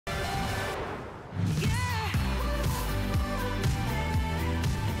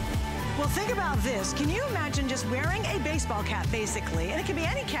Well, think about this. Can you imagine just wearing a baseball cap, basically, and it can be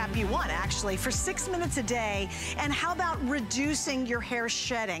any cap you want, actually, for 6 minutes a day? And how about reducing your hair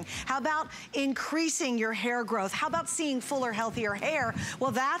shedding? How about increasing your hair growth? How about seeing fuller, healthier hair? Well,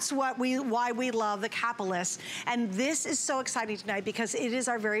 that's why we love the Capillus. And this is so exciting tonight because it is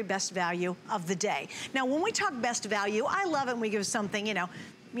our very best value of the day. Now, when we talk best value, I love it when we give something, you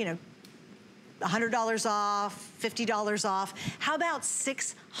know, $100 off, $50 off. How about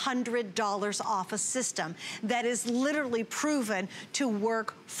 $600 off a system that is literally proven to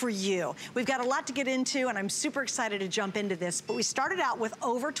work for you? We've got a lot to get into, and I'm super excited to jump into this, but we started out with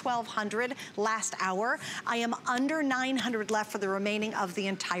over 1,200 last hour. I am under 900 left for the remaining of the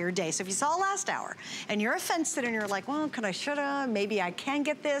entire day. So if you saw last hour, and you're a fence sitter, and you're like, well, could I, shoulda, maybe I can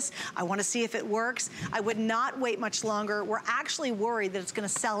get this, I wanna see if it works, I would not wait much longer. We're actually worried that it's gonna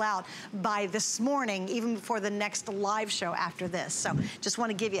sell out by this morning, even before the next live show after this. So just want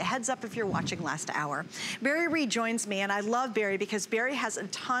to give you a heads up if you're watching last hour. Barry Reed joins me, and I love Barry because Barry has a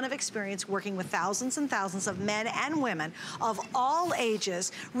ton of experience working with thousands and thousands of men and women of all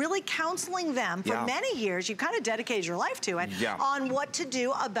ages, really counseling them for many years. You kind of dedicated your life to it on what to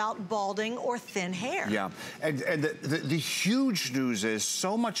do about balding or thin hair. Yeah, and the huge news is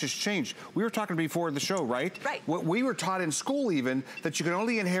so much has changed. We were talking before the show, right? Right. We were taught in school even that you can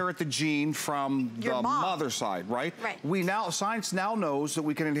only inherit the gene from your mother's side, right? Right. Science now knows that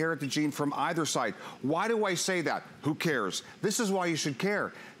we can inherit the gene from either side. Why do I say that? Who cares? This is why you should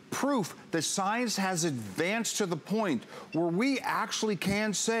care. Proof that science has advanced to the point where we actually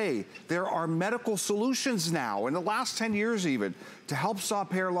can say there are medical solutions now, in the last 10 years even, to help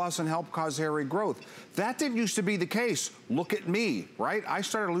stop hair loss and help cause hair regrowth. That didn't used to be the case. Look at me, right? I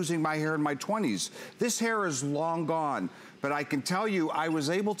started losing my hair in my 20s. This hair is long gone. But I can tell you, I was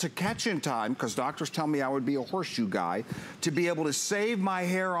able to catch in time, because doctors tell me I would be a horseshoe guy, to be able to save my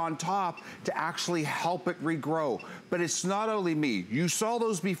hair on top to actually help it regrow. But it's not only me. You saw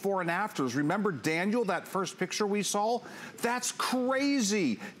those before and afters. Remember Daniel, that first picture we saw? That's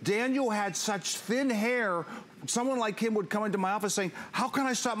crazy. Daniel had such thin hair, someone like him would come into my office saying, how can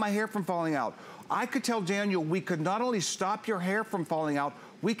I stop my hair from falling out? I could tell Daniel, we could not only stop your hair from falling out,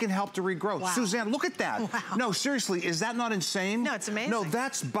 we can help to regrow. Wow. Suzanne, look at that. Wow. No, seriously, is that not insane? No, it's amazing. No,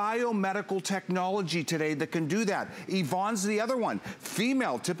 that's biomedical technology today that can do that. Yvonne's the other one.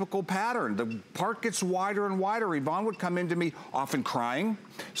 Female, typical pattern. The part gets wider and wider. Yvonne would come into me often crying,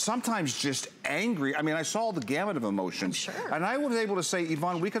 sometimes just angry. I mean, I saw the gamut of emotions. I'm sure. And I was able to say,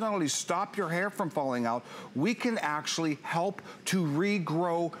 Yvonne, we can not only stop your hair from falling out, we can actually help to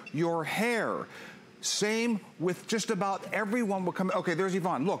regrow your hair. Same with just about everyone will come. Okay, there's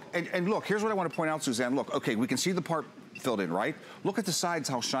Yvonne. Look, and look, here's what I want to point out, Suzanne. Look, okay, we can see the part filled in, right? Look at the sides,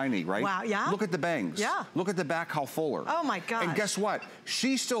 how shiny, right? Wow, yeah. Look at the bangs. Yeah. Look at the back, how fuller. Oh my gosh. And guess what?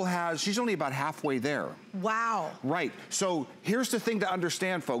 She still has, she's only about halfway there. Wow. Right. So here's the thing to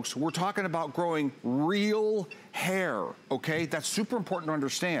understand, folks. We're talking about growing real hair, okay? That's super important to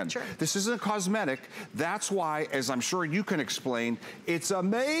understand. Sure. This isn't a cosmetic. That's why, as I'm sure you can explain, it's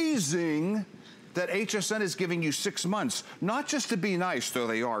amazing that HSN is giving you 6 months, not just to be nice, though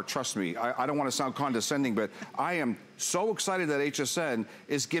they are, trust me. I don't want to sound condescending, but I am so excited that HSN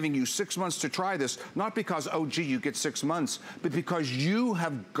is giving you 6 months to try this, not because, oh gee, you get 6 months, but because you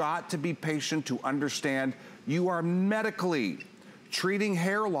have got to be patient to understand you are medically treating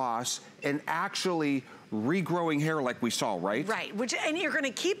hair loss and actually regrowing hair like we saw, right? Right, and you're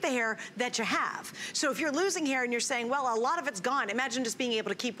gonna keep the hair that you have. So if you're losing hair and you're saying, well, a lot of it's gone, imagine just being able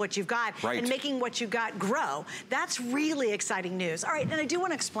to keep what you've got and making what you got grow. That's really exciting news. All right, and I do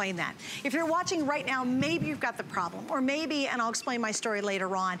wanna explain that. If you're watching right now, maybe you've got the problem, or maybe, and I'll explain my story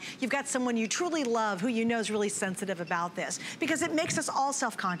later on, you've got someone you truly love who you know is really sensitive about this, because it makes us all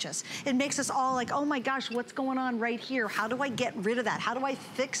self-conscious. It makes us all like, oh my gosh, what's going on right here? How do I get rid of that? How do I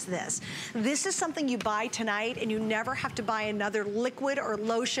fix this? This is something you buy tonight, and you never have to buy another liquid or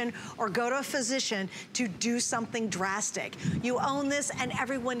lotion or go to a physician to do something drastic. You own this and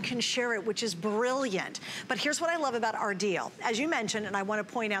everyone can share it, which is brilliant. But here's what I love about our deal. As you mentioned, and I want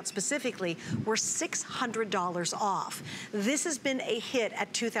to point out specifically, we're $600 off. This has been a hit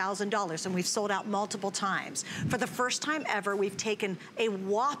at $2,000, and we've sold out multiple times. For the first time ever, we've taken a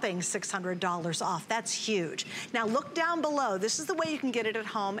whopping $600 off. That's huge. Now look down below. This is the way you can get it at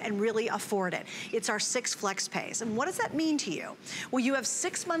home and really afford it. It's our 6 flex pays. And what does that mean to you? Well, you have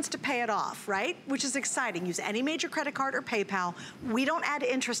 6 months to pay it off, right? Which is exciting. Use any major credit card or PayPal. We don't add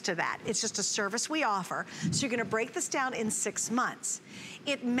interest to that. It's just a service we offer. So you're gonna break this down in 6 months.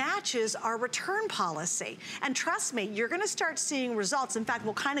 it matches our return policy. And trust me, you're gonna start seeing results. In fact,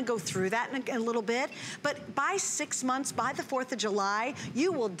 we'll kind of go through that in a little bit, but by 6 months, by the 4th of July,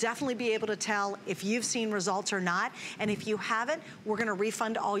 you will definitely be able to tell if you've seen results or not. And if you haven't, we're gonna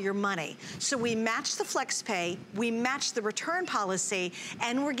refund all your money. So we match the flex pay, we match the return policy,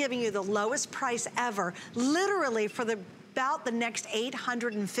 and we're giving you the lowest price ever, literally for about the next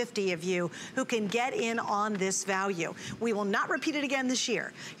 850 of you who can get in on this value. We will not repeat it again this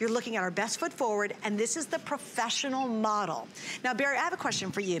year. You're looking at our best foot forward, and this is the professional model. Now, Barry, I have a question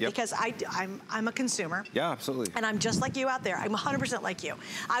for you because I'm a consumer. Yeah, absolutely. And I'm just like you out there. I'm 100% like you.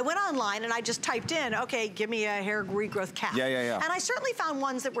 I went online and I just typed in, okay, give me a hair regrowth cap. Yeah. And I certainly found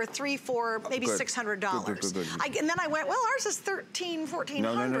ones that were $300, $400, maybe $600. Good. And then I went, well, ours is $1,300, $1,400.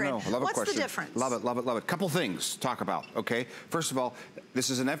 No. Love What's a question. the difference? Love it. Couple things to talk about. Okay, first of all,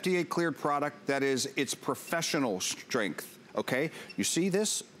 this is an FDA cleared product that is its professional strength, okay? You see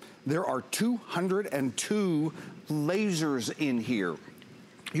this? There are 202 lasers in here.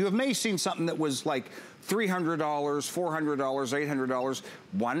 You have may seen something that was like $300, $400, $800.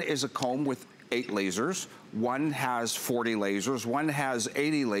 One is a comb with 8 lasers. One has 40 lasers, one has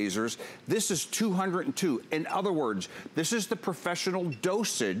 80 lasers. This is 202. In other words, this is the professional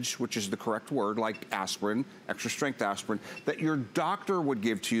dosage, which is the correct word, like aspirin, extra strength aspirin, that your doctor would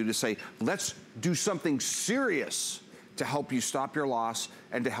give to you to say, let's do something serious to help you stop your loss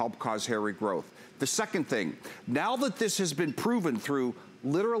and to help cause hair regrowth. The second thing, now that this has been proven through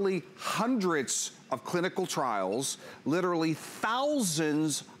literally hundreds of clinical trials, literally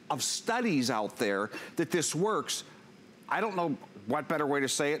thousands of studies out there that this works, I don't know what better way to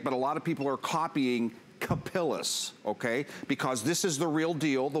say it, but a lot of people are copying Capillus, okay? Because this is the real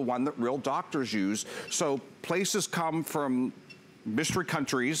deal, the one that real doctors use. So places come from mystery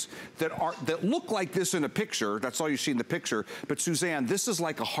countries that look like this in a picture. That's all you see in the picture. But Suzanne, this is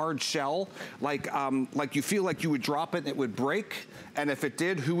like a hard shell, like you feel like you would drop it and it would break. And if it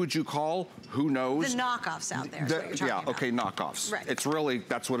did, who would you call? Who knows? The knockoffs out there. Is what you're talking about. Okay, knockoffs. Right. It's really,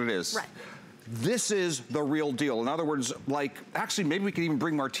 that's what it is. Right. This is the real deal. In other words, like, actually, maybe we could even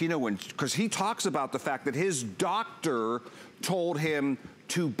bring Martino in, because he talks about the fact that his doctor told him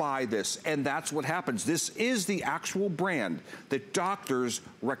to buy this, and that's what happens. This is the actual brand that doctors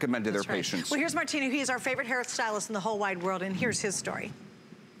recommend to their patients. Well, here's Martino. He is our favorite hairstylist in the whole wide world, and here's his story.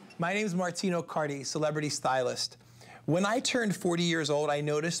 My name is Martino Cardi, celebrity stylist. When I turned 40 years old, I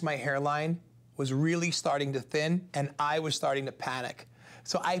noticed my hairline was really starting to thin, and I was starting to panic.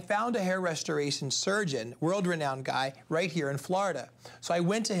 So I found a hair restoration surgeon, world-renowned guy, right here in Florida. So I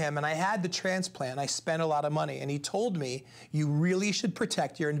went to him and I had the transplant. I spent a lot of money, and he told me, you really should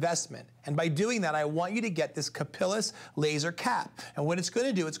protect your investment. And by doing that, I want you to get this Capillus laser cap. And what it's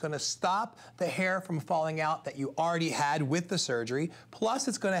gonna do, it's gonna stop the hair from falling out that you already had with the surgery. Plus,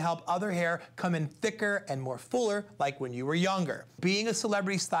 it's gonna help other hair come in thicker and more fuller, like when you were younger. Being a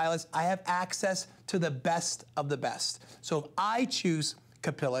celebrity stylist, I have access to the best of the best. So if I choose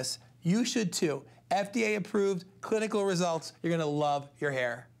Capillus, you should too. FDA approved, clinical results, you're gonna love your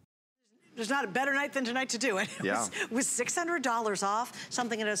hair. There's not a better night than tonight to do it. It was $600 off,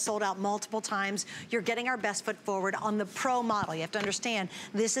 something that has sold out multiple times. You're getting our best foot forward on the Pro model. You have to understand,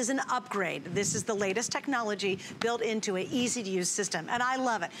 this is an upgrade. This is the latest technology built into an easy-to-use system, and I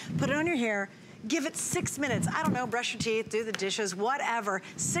love it. Put it on your hair. Give it 6 minutes. I don't know, brush your teeth, do the dishes, whatever.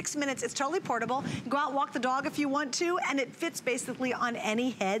 6 minutes, it's totally portable. Go out and walk the dog if you want to, and it fits basically on any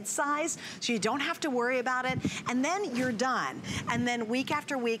head size, so you don't have to worry about it. And then you're done. And then week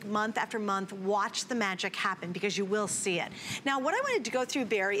after week, month after month, watch the magic happen, because you will see it. Now, what I wanted to go through,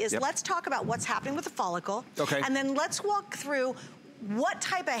 Barry, is let's talk about what's happening with the follicle. Okay. And then let's walk through what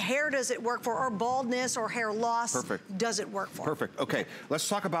type of hair does it work for, or baldness or hair loss does it work for? Perfect, okay. Let's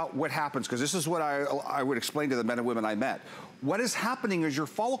talk about what happens, because this is what I would explain to the men and women I met. What is happening is your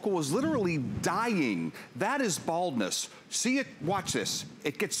follicle is literally dying. That is baldness. See it, watch this.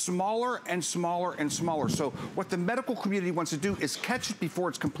 It gets smaller and smaller and smaller. So what the medical community wants to do is catch it before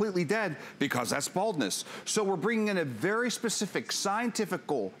it's completely dead, because that's baldness. So we're bringing in a very specific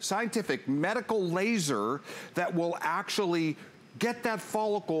scientific medical laser that will actually get that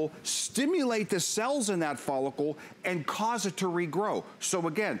follicle, stimulate the cells in that follicle, and cause it to regrow. So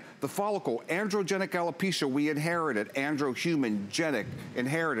again, the follicle, androgenic alopecia, we inherited. Androhumangenic,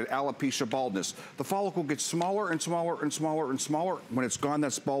 inherited alopecia, baldness. The follicle gets smaller and smaller and smaller and smaller. When it's gone,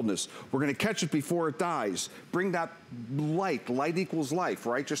 that's baldness. We're gonna catch it before it dies. Bring that light equals life,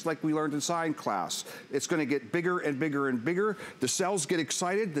 right? Just like we learned in science class. It's gonna get bigger and bigger and bigger. The cells get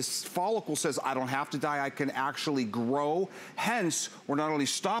excited. This follicle says, I don't have to die, I can actually grow. Hence, we're not only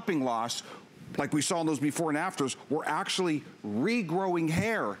stopping loss, like we saw in those before and afters, we're actually regrowing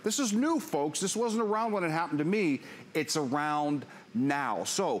hair. This is new, folks. This wasn't around when it happened to me. It's around now.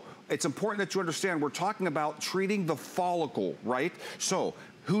 So it's important that you understand we're talking about treating the follicle, right? So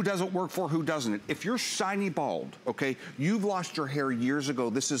who does it work for, who doesn't? If you're shiny bald, okay, you've lost your hair years ago,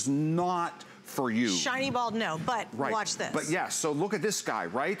 this is not for you. Shiny bald, no, but watch this. But yes, so look at this guy,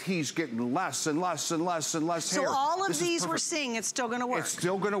 right? He's getting less and less and less and less hair. So all of these we're seeing, it's still gonna work. It's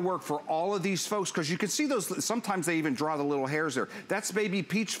still gonna work for all of these folks, because you can see those, sometimes they even draw the little hairs there. That's baby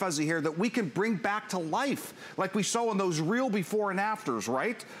peach fuzzy hair that we can bring back to life, like we saw in those real before and afters,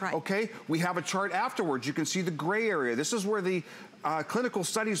 right? Right. Okay, we have a chart afterwards. You can see the gray area. This is where the clinical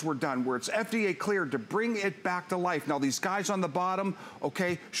studies were done, where it's FDA cleared to bring it back to life. Now these guys on the bottom,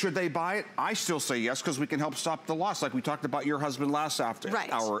 okay, should they buy it? I still say yes, because we can help stop the loss, like we talked about your husband last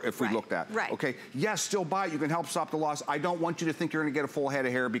hour if we looked at. Right. Okay, yes, still buy it. You can help stop the loss. I don't want you to think you're gonna get a full head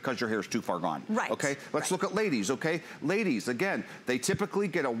of hair because your hair's too far gone. Right. Okay, let's look at ladies, okay? Ladies, again, they typically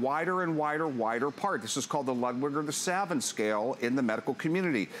get a wider and wider part. This is called the Ludwig or the Savin scale in the medical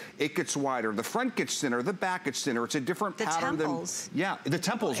community. It gets wider, the front gets thinner, the back gets thinner. It's a different pattern than... Yeah, the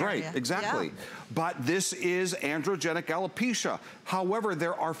temples, right, exactly. Yeah. But this is androgenic alopecia. However,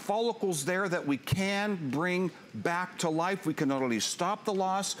 there are follicles there that we can bring back to life. We can not only stop the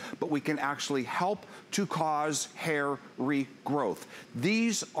loss, but we can actually help to cause hair regrowth.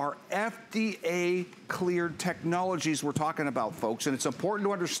 These are FDA cleared technologies we're talking about, folks, and it's important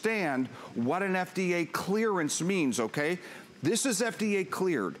to understand what an FDA clearance means, okay? This is FDA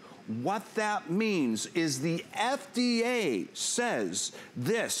cleared. What that means is the FDA says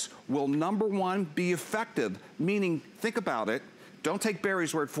this will, number one, be effective, meaning, think about it, don't take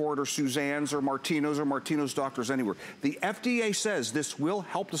Barry's word for it, or Suzanne's, or Martino's doctors anywhere. The FDA says this will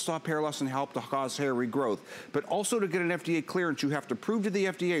help to stop hair loss and help to cause hair regrowth. But also, to get an FDA clearance, you have to prove to the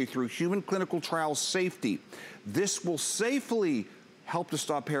FDA through human clinical trial safety. This will safely help to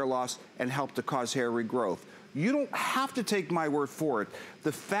stop hair loss and help to cause hair regrowth. You don't have to take my word for it.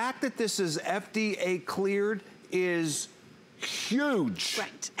 The fact that this is FDA cleared is huge.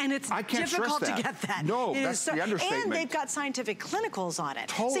 Right, and it's difficult to get that. No, that's the understatement. And they've got scientific clinicals on it.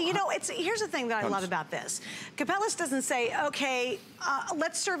 So, you know, here's the thing that I love about this. Capillus doesn't say, okay,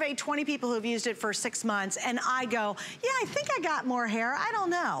 let's survey 20 people who've used it for 6 months, and I go, yeah, I think I got more hair, I don't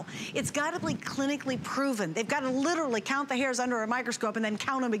know. It's gotta be clinically proven. They've gotta literally count the hairs under a microscope and then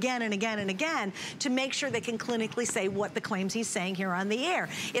count them again and again and again to make sure they can clinically say what the claims he's saying here on the air.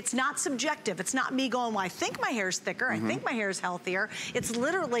 It's not subjective. It's not me going, well, I think my hair's thicker, I think my hair's healthier. It's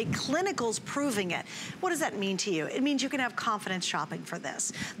literally clinicals proving it. What does that mean to you? It means you can have confidence shopping for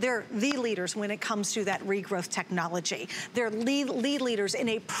this. They're the leaders when it comes to that regrowth technology. They're lead leaders in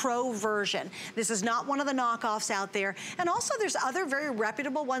a pro version. This is not one of the knockoffs out there. And also there's other very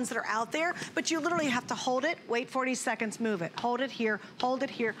reputable ones that are out there, but you literally have to hold it, wait 40 seconds, move it. Hold it here,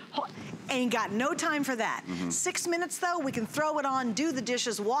 ain't got no time for that. 6 minutes though, we can throw it on, do the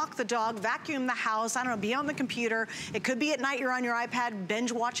dishes, walk the dog, vacuum the house, I don't know, be on the computer. It could be at night, you're on your iPad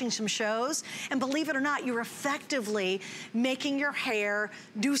binge watching some shows, and believe it or not, you're effectively making your hair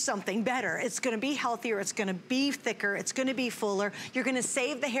do something better. It's gonna be healthier, it's gonna be thicker, it's gonna be fuller. You're gonna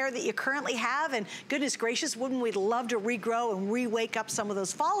save the hair that you currently have, and goodness gracious, wouldn't we love to regrow and re-wake up some of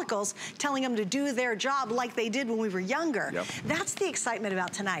those follicles, telling them to do their job like they did when we were younger. That's the excitement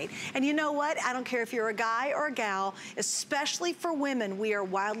about tonight. And you know what? I don't care if you're a guy or a gal, especially for women, we are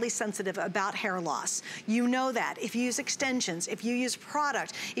wildly sensitive about hair loss. You know that. If you use extensions, if you use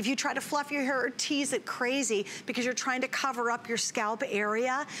product, if you try to fluff your hair or tease it crazy because you're trying to cover up your scalp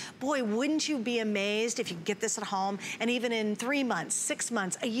area, boy, wouldn't you be amazed if you get this at home, and even in 3 months, 6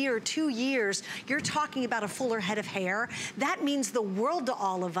 months, a year, 2 years, you're talking about a fuller head of hair. That means the world to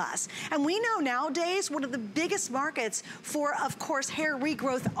all of us. And we know nowadays one of the biggest markets for, of course, hair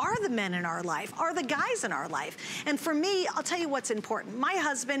regrowth are the men in our life, are the guys in our life. And for me, I'll tell you what's important. My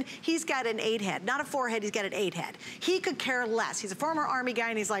husband, he's got an 8 head, not a 4 head, he's got an 8 head. He could care less. He's a former Army guy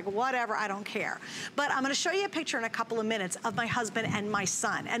and he's like, whatever, I don't care. But I'm gonna show you a picture in a couple of minutes of my husband and my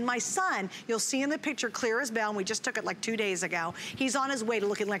son. And my son, you'll see in the picture clear as bell, and we just took it like 2 days ago. He's on his way to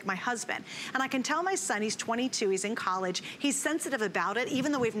looking like my husband. And I can tell my son, he's 22, he's in college, he's sensitive about it,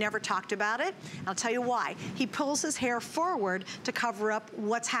 even though we've never talked about it. And I'll tell you why. He pulls his hair forward to cover up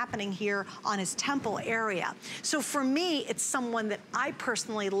what's happening starting here on his temple area. So for me, it's someone that I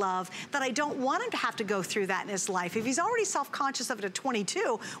personally love, that I don't want him to have to go through that in his life. If he's already self-conscious of it at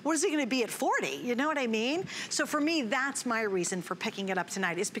 22, what is he gonna be at 40? You know what I mean? So for me, that's my reason for picking it up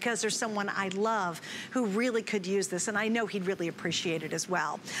tonight, is because there's someone I love who really could use this, and I know he'd really appreciate it as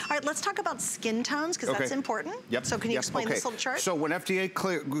well. All right, let's talk about skin tones, because that's important. Yep. So can you explain this little chart? So when FDA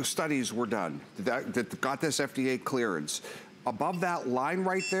studies were done, that got this FDA clearance, above that line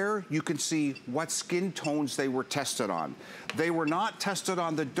right there, you can see what skin tones they were tested on. They were not tested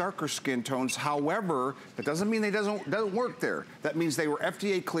on the darker skin tones. However, that doesn't mean they doesn't work there. That means they were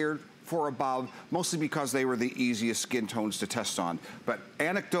FDA cleared for above, mostly because they were the easiest skin tones to test on. But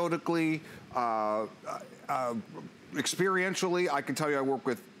anecdotally, experientially, I can tell you I work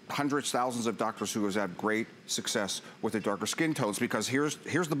with hundreds, thousands of doctors who have had great success with the darker skin tones, because here's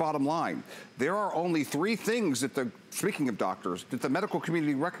the bottom line. There are only 3 things that speaking of doctors, that the medical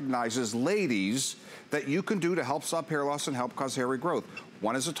community recognizes, ladies, that you can do to help stop hair loss and help cause hair regrowth.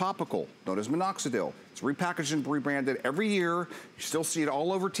 One is a topical, known as minoxidil. It's repackaged and rebranded every year. You still see it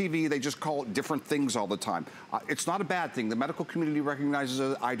all over TV. They just call it different things all the time. It's not a bad thing. The medical community recognizes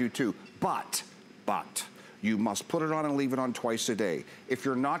it. I do too. But, you must put it on and leave it on twice a day. If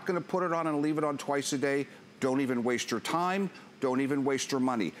you're not gonna put it on and leave it on twice a day, don't even waste your time, don't even waste your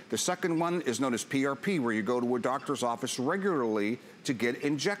money. The second one is known as PRP, where you go to a doctor's office regularly to get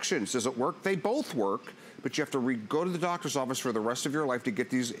injections. Does it work? They both work, but you have to go to the doctor's office for the rest of your life to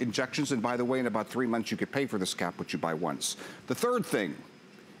get these injections, and by the way, in about 3 months you could pay for this cap, which you buy once. The third thing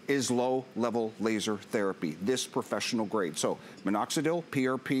is low-level laser therapy, this professional grade. So minoxidil,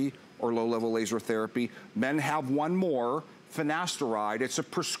 PRP, or low-level laser therapy. Men have one more, finasteride. It's a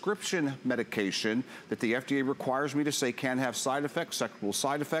prescription medication that the FDA requires me to say can have side effects, sexual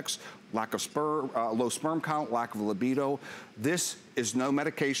side effects, lack of low sperm count, lack of libido. This is no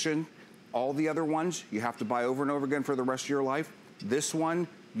medication. All the other ones you have to buy over and over again for the rest of your life. This one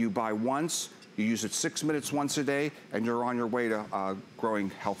you buy once, you use it 6 minutes once a day, and you're on your way to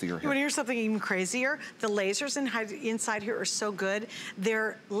growing healthier hair. You want to hear something even crazier? The lasers inside here are so good.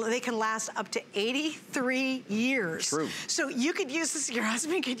 They can last up to 83 years. True. So you could use this, your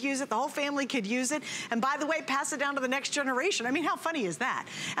husband could use it, the whole family could use it, and by the way, pass it down to the next generation. I mean, how funny is that?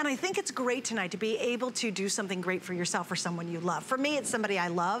 And I think it's great tonight to be able to do something great for yourself or someone you love. For me, it's somebody I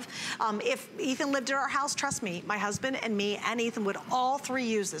love. If Ethan lived at our house, trust me, my husband and me and Ethan would all 3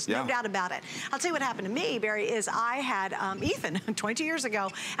 use this, no doubt about it. I'll tell you what happened to me, Barry, is I had Ethan 22 years ago,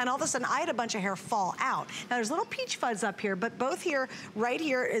 and all of a sudden I had a bunch of hair fall out. Now there's little peach fuzz up here, but both here, right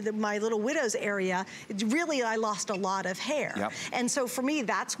here, my little widow's area, really I lost a lot of hair. Yep. And so for me,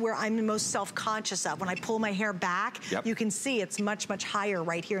 that's where I'm the most self-conscious of. When I pull my hair back, you can see it's much, much higher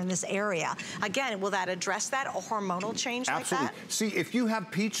right here in this area. Again, will that address that, a hormonal change like that? See, if you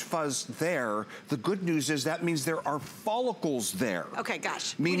have peach fuzz there, the good news is that means there are follicles there. Okay,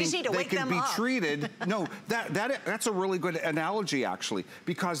 gosh. Meaning we just need to wake them up. They can be treated. No, that's a really good analogy, actually,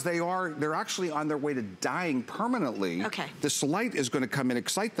 because they're actually on their way to dying permanently. Okay. This light is going to come and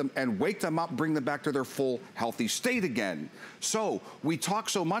excite them and wake them up, bring them back to their full healthy state again. So we talk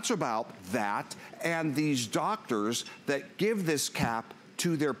so much about that, and these doctors that give this cap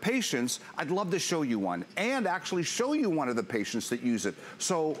to their patients. I'd love to show you one, and actually show you one of the patients that use it.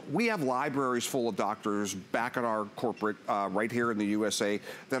 So we have libraries full of doctors back at our corporate right here in the USA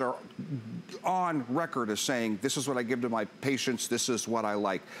that are on record as saying, this is what I give to my patients, this is what I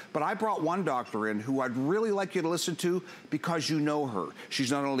like. But I brought one doctor in who I'd really like you to listen to, because you know her. She's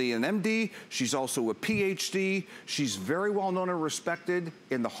not only an MD, she's also a PhD. She's very well known and respected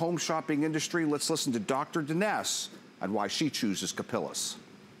in the home shopping industry. Let's listen to Dr. Dines and why she chooses Capillus.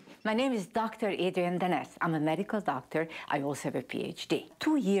 My name is Dr. Adrienne Dines. I'm a medical doctor. I also have a PhD.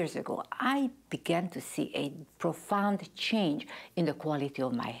 2 years ago, I began to see a profound change in the quality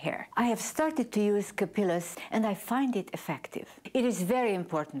of my hair. I have started to use Capillus, and I find it effective. It is very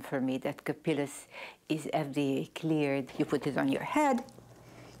important for me that Capillus is FDA cleared. You put it on your head,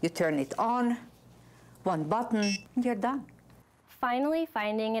 you turn it on, one button, and you're done. Finally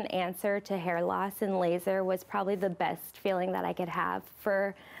finding an answer to hair loss and laser was probably the best feeling that I could have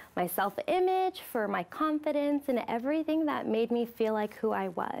for my self-image, for my confidence, and everything that made me feel like who I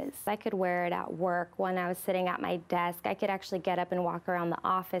was. I could wear it at work when I was sitting at my desk. I could actually get up and walk around the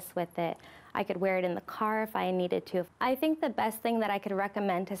office with it. I could wear it in the car if I needed to. I think the best thing that I could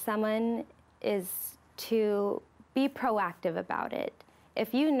recommend to someone is to be proactive about it.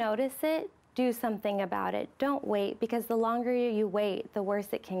 If you notice it, do something about it. Don't wait, because the longer you wait, the worse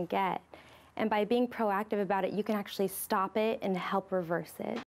it can get. And by being proactive about it, you can actually stop it and help reverse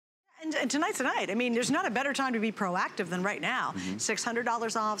it. And tonight's the night. I mean, there's not a better time to be proactive than right now.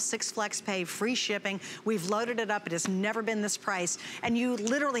 $600 off, 6 flex pay, free shipping. We've loaded it up. It has never been this price. And you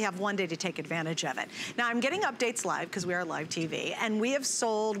literally have one day to take advantage of it. Now, I'm getting updates live because we are live TV. And we have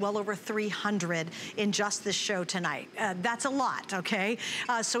sold well over 300 in just this show tonight. That's a lot, okay?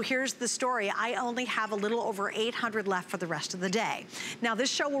 So here's the story. I only have a little over 800 left for the rest of the day. Now,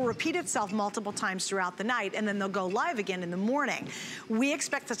 this show will repeat itself multiple times throughout the night, and then they'll go live again in the morning. We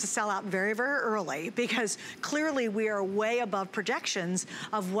expect this to sell out very, very early because clearly we are way above projections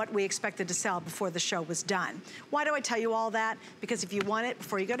of what we expected to sell before the show was done. Why do I tell you all that? Because if you want it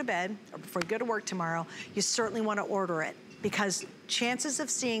before you go to bed or before you go to work tomorrow, you certainly want to order it, because chances of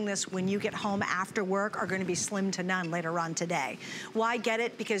seeing this when you get home after work are going to be slim to none later on today. Why get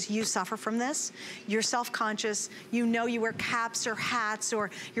it? Because you suffer from this. You're self-conscious. You know you wear caps or hats, or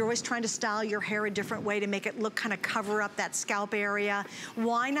you're always trying to style your hair a different way to make it look, kind of cover up that scalp area.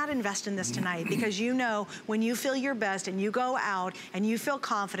 Why not invest in this tonight? Because you know when you feel your best and you go out and you feel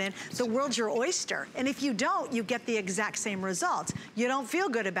confident, the world's your oyster. And if you don't, you get the exact same results. You don't feel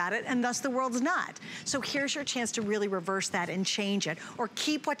good about it, and thus the world's not. So here's your chance to really reverse that and change it, or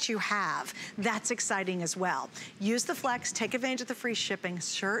keep what you have. That's exciting as well. Use the flex, take advantage of the free shipping,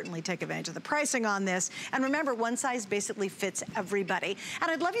 certainly take advantage of the pricing on this. And remember, one size basically fits everybody.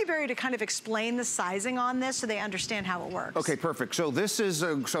 And I'd love you, Barry, to kind of explain the sizing on this so they understand how it works. Okay, perfect. So this is,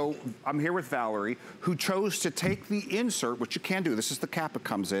 so I'm here with Valerie, who chose to take the insert, which you can do. This is the cap it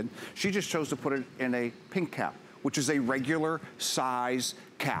comes in. She just chose to put it in a pink cap, which is a regular size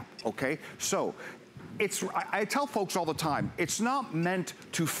cap, okay? So, I tell folks all the time, it's not meant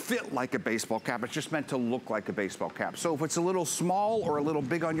to fit like a baseball cap, it's just meant to look like a baseball cap. So if it's a little small or a little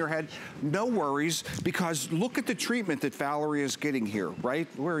big on your head, no worries, because look at the treatment that Valerie is getting here, right?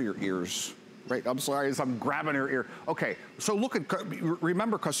 Where are your ears? Right, I'm sorry, as I'm grabbing her ear. Okay, so look at,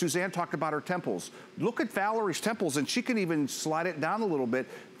 remember, because Suzanne talked about her temples. Look at Valerie's temples, and she can even slide it down a little bit.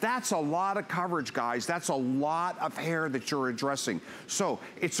 That's a lot of coverage, guys. That's a lot of hair that you're addressing. So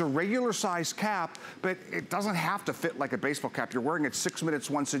it's a regular size cap, but it doesn't have to fit like a baseball cap. You're wearing it 6 minutes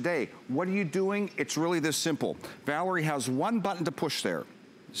once a day. What are you doing? It's really this simple. Valerie has one button to push there.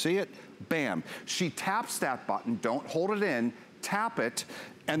 See it? Bam. She taps that button, don't hold it in, tap it,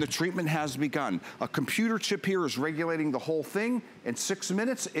 and the treatment has begun. A computer chip here is regulating the whole thing. In 6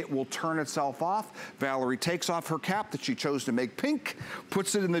 minutes, it will turn itself off. Valerie takes off her cap that she chose to make pink,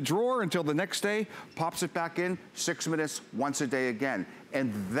 puts it in the drawer until the next day, pops it back in, 6 minutes, once a day again.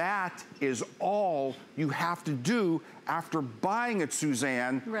 And that is all you have to do after buying it,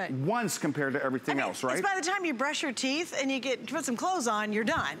 Suzanne, once compared to everything else, right? It's by the time you brush your teeth and you put some clothes on, you're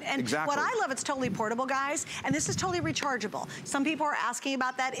done. And what I love, it's totally portable, guys, and this is totally rechargeable. Some people are asking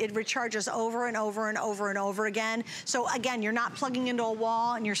about that. It recharges over and over and over and over again. So again, you're not plugging into a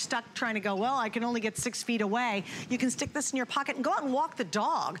wall and you're stuck trying to go, well, I can only get 6 feet away. You can stick this in your pocket and go out and walk the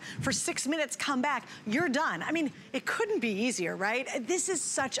dog for 6 minutes, come back, you're done. I mean, it couldn't be easier, right? This is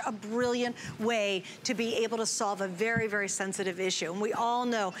such a brilliant way to be able to solve a very, very sensitive issue. And we all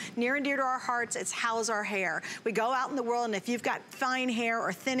know, near and dear to our hearts, it's how's our hair. We go out in the world, and if you've got fine hair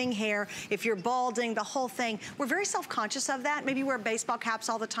or thinning hair, if you're balding, the whole thing, we're very self-conscious of that. Maybe you wear baseball caps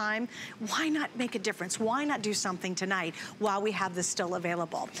all the time. Why not make a difference? Why not do something tonight while we have this still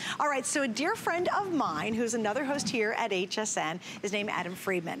available? All right, so a dear friend of mine, who's another host here at HSN, is named Adam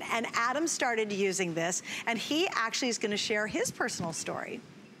Friedman. And Adam started using this, and he actually is going to share his personal story.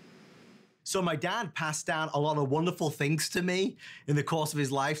 So my dad passed down a lot of wonderful things to me in the course of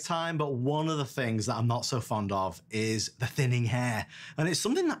his lifetime, but one of the things that I'm not so fond of is the thinning hair. And it's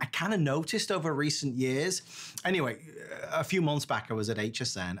something that I kind of noticed over recent years. Anyway, a few months back, I was at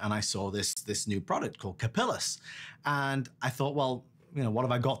HSN and I saw this new product called Capillus. And I thought, well, you know, what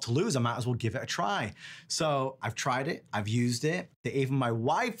have I got to lose? I might as well give it a try. So I've tried it, I've used it. Even my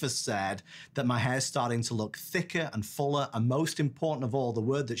wife has said that my hair's starting to look thicker and fuller. And most important of all, the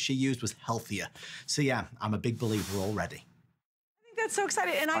word that she used was healthier. So yeah, I'm a big believer already. That's so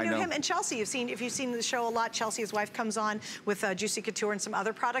exciting. And I know him and Chelsea. If you've seen the show a lot, Chelsea, his wife, comes on with Juicy Couture and some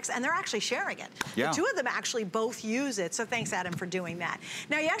other products, and they're actually sharing it. Yeah. The two of them actually both use it. So thanks, Adam, for doing that.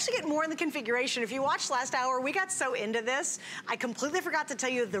 Now, you actually get more in the configuration. If you watched last hour, we got so into this, I completely forgot to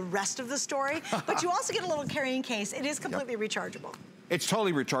tell you the rest of the story. But you also get a little carrying case. It is completely rechargeable. It's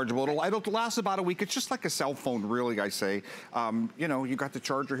totally rechargeable. It'll last about a week. It's just like a cell phone, really, I say. You know, you got the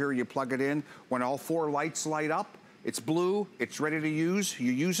charger here, you plug it in. When all 4 lights light up, It's blue, it's ready to use.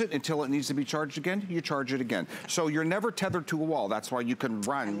 You use it until it needs to be charged again, you charge it again. So you're never tethered to a wall. That's why you can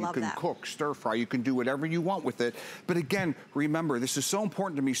run, you can cook, stir fry, you can do whatever you want with it. But again, remember, this is so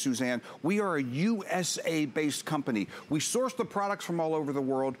important to me, Suzanne. We are a USA-based company. We source the products from all over the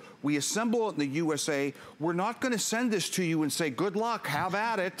world. We assemble it in the USA. We're not gonna send this to you and say, good luck, have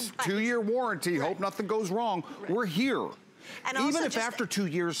at it. 2-year warranty, hope nothing goes wrong. We're here. And even if after 2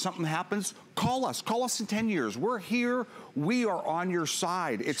 years something happens, call us in 10 years. We're here, we are on your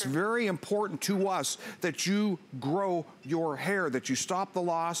side. It's very important to us that you grow your hair, that you stop the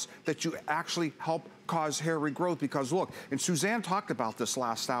loss, that you actually help cause hair regrowth. Because look, and Suzanne talked about this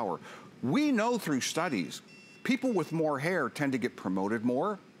last hour, we know through studies, people with more hair tend to get promoted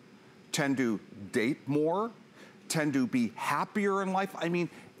more, tend to date more, tend to be happier in life. I mean,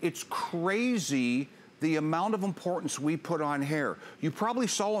 it's crazy the amount of importance we put on hair. You probably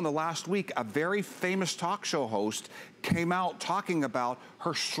saw in the last week, a very famous talk show host came out talking about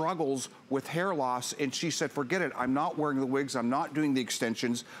her struggles with hair loss, and she said, forget it, I'm not wearing the wigs, I'm not doing the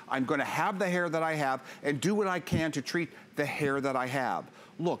extensions, I'm gonna have the hair that I have and do what I can to treat the hair that I have.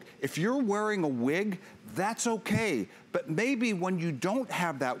 Look, if you're wearing a wig, that's okay, but maybe when you don't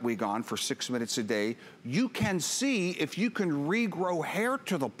have that wig on for 6 minutes a day, you can see if you can regrow hair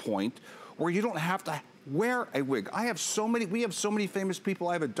to the point where you don't have to wear a wig. We have so many famous people.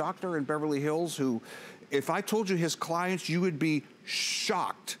 I have a doctor in Beverly Hills who, if I told you his clients, you would be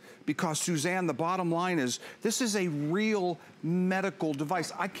shocked. Because Suzanne, the bottom line is, this is a real medical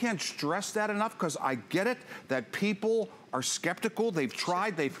device. I can't stress that enough because I get it that people are skeptical, they've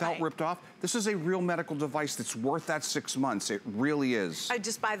tried, they felt ripped off. This is a real medical device that's worth that 6 months. It really is.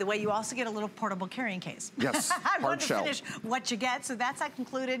 Just by the way, you also get a little portable carrying case. Yes, I want to finish what you get, so that's not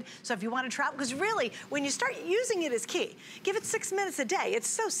included. So if you want to travel, because really, when you start using it is key. Give it 6 minutes a day. It's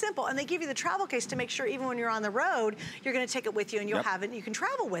so simple, and they give you the travel case to make sure even when you're on the road, you're going to take it with you and you'll have it and you can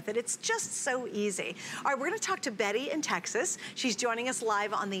travel with it. It's just so easy. All right, we're going to talk to Betty in Texas. She's joining us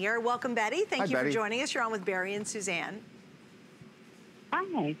live on the air. Welcome, Betty. Thank you for joining us. You're on with Barry and Suzanne.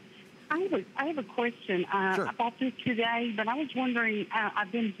 Hi. I have a question about this today, but I was wondering,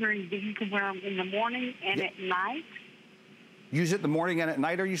 I've been hearing that you can wear them in the morning and at night. Use it in the morning and at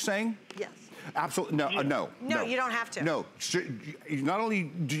night, are you saying? Yes. Absolutely, no, no, you don't have to. No, not only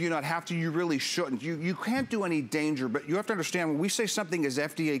do you not have to, you really shouldn't. You can't do any danger, but you have to understand, when we say something is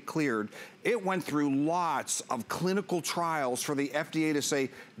FDA cleared, it went through lots of clinical trials for the FDA to say,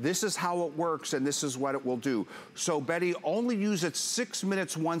 this is how it works and this is what it will do. So Betty, only use it 6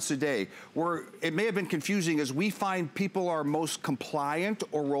 minutes once a day. Where it may have been confusing is we find people are most compliant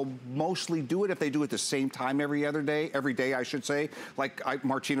or will mostly do it if they do it the same time every day, I should say. Like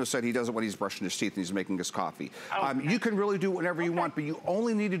Martino said, he does it when he's brushing his teeth and he's making his coffee. Okay. You can really do it whenever you want, but you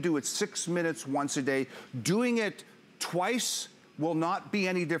only need to do it 6 minutes once a day. Doing it twice will not be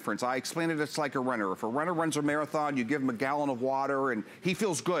any difference. I explained it, it's like a runner. If a runner runs a marathon, you give him a gallon of water and he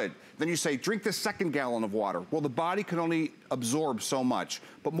feels good. Then you say, drink the second gallon of water. Well, the body can only absorb so much.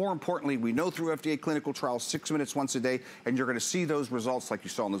 But more importantly, we know through FDA clinical trials, 6 minutes once a day, and you're gonna see those results like you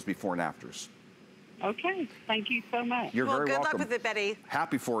saw in those before and afters. Okay, thank you so much. You're very welcome. Well, good luck with it, Betty.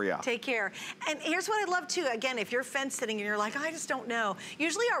 Happy for you. Take care. And here's what I'd love to, again, if you're fence sitting and you're like, I just don't know.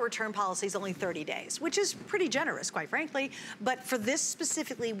 Usually our return policy is only 30 days, which is pretty generous, quite frankly. But for this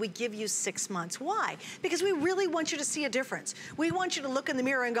specifically, we give you 6 months. Why? Because we really want you to see a difference. We want you to look in the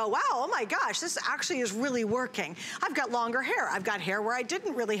mirror and go, wow, oh my gosh, this actually is really working. I've got longer hair. I've got hair where I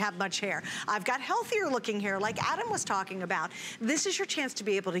didn't really have much hair. I've got healthier looking hair like Adam was talking about. This is your chance to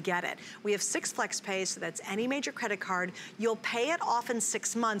be able to get it. We have 6 flex pays, so that's any major credit card. You'll pay it off in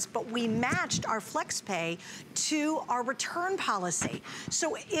 6 months, but we matched our flex pay to our return policy.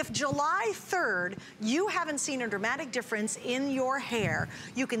 So if July 3rd, you haven't seen a dramatic difference in your hair,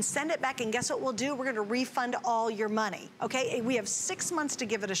 you can send it back, and guess what we'll do? We're gonna refund all your money, okay? We have 6 months to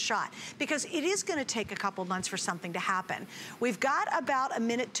give it a shot because it is gonna take a couple months for something to happen. We've got about a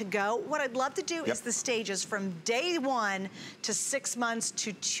minute to go. What I'd love to do is the stages from day 1 to 6 months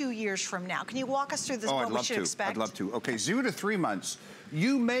to 2 years from now. Can you walk us through this? What we should expect? I'd love to. Okay, 0 to 3 months.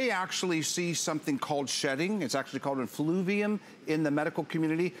 You may actually see something called shedding. It's actually called effluvium in the medical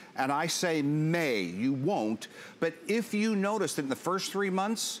community. And I say may, you won't. But if you notice that in the first 3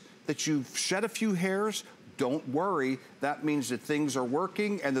 months that you've shed a few hairs, don't worry. That means that things are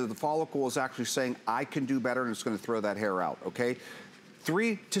working and that the follicle is actually saying, I can do better, and it's gonna throw that hair out, okay?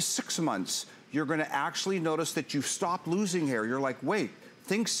 3 to 6 months, you're gonna actually notice that you've stopped losing hair. You're like, wait,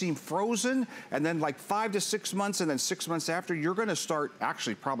 things seem frozen, and then like 5 to 6 months, and then 6 months after, you're gonna start,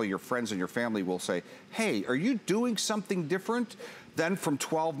 actually probably your friends and your family will say, hey, are you doing something different? Then from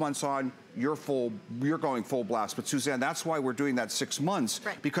 12 months on, you're going full blast. But Suzanne, that's why we're doing that 6 months,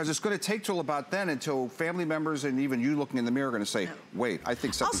 because it's going to take till about then until family members and even you looking in the mirror are going to say, wait, I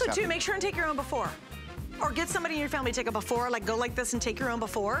think something's happening. Also, too, make sure and take your own before. Or get somebody in your family to take a before, like go like this and take your own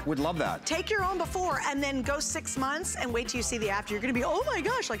before. Would love that. Take your own before and then go 6 months and wait till you see the after. You're gonna be, oh my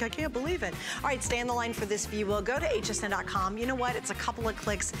gosh, like I can't believe it. All right, stay on the line for this view. We'll go to hsn.com. You know what, it's a couple of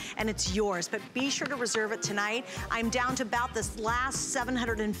clicks and it's yours, but be sure to reserve it tonight. I'm down to about this last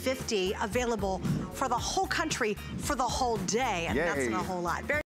 750 available for the whole country for the whole day, and that's not a whole lot.